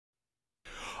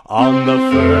On the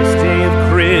first day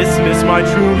of Christmas, my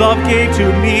true love gave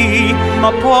to me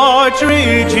a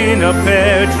partridge in a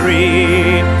pear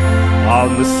tree.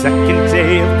 On the second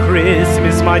day of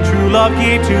Christmas, my true love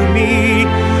gave to me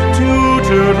two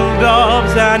turtle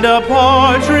doves and a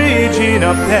partridge in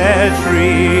a pear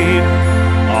tree.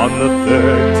 On the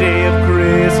third day of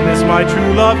Christmas, my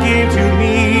true love gave to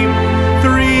me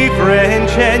three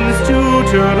French hens, two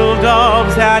turtle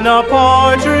doves, and a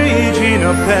partridge in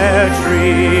a pear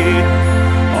tree.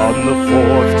 On the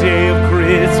fourth day of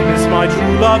Christmas, my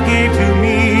true love gave to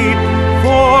me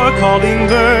four calling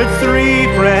birds, three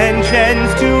French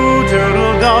hens, two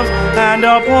turtle doves, and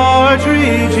a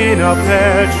partridge in a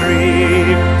pear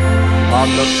tree. On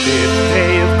the fifth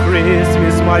day of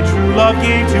Christmas, my true love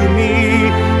gave to me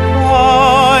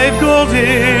five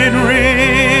golden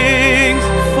rings,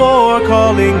 four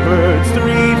calling birds,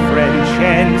 three French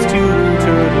hens, two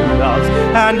turtle doves,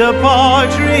 and a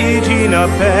partridge in a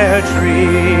pear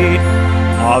tree.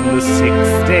 On the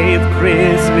sixth day of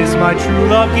Christmas, my true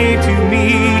love gave to me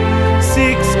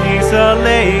six geese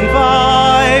a-laying,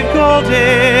 five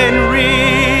golden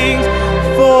rings,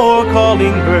 four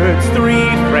calling birds, three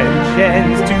French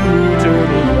hens, two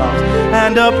turtle doves,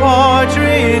 and a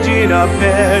partridge in a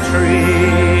pear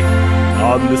tree.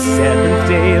 On the seventh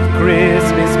day of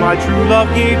Christmas, my true love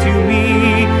gave to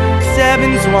me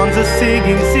seven swans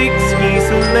a-singing, six geese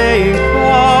a-laying,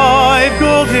 five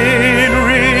golden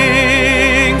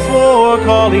rings, four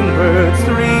calling birds,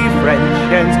 three French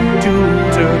hens, two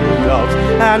turtle doves,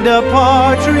 and a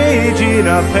partridge in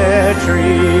a pear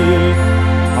tree.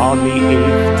 On the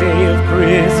eighth day of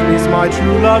Christmas, my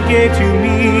true love gave to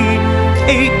me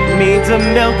eight maids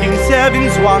a-milking, seven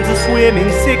swans a-swimming,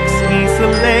 six geese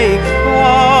a-laying,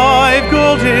 five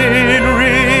golden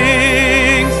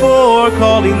rings, four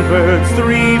calling birds,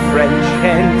 three French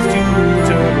hens, two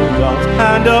turtle doves,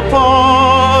 and a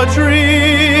partridge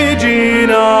in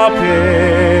a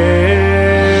pear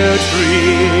tree.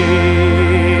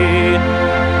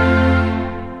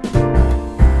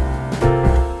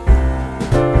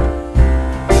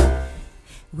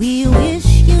 We wish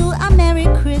you a Merry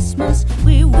Christmas.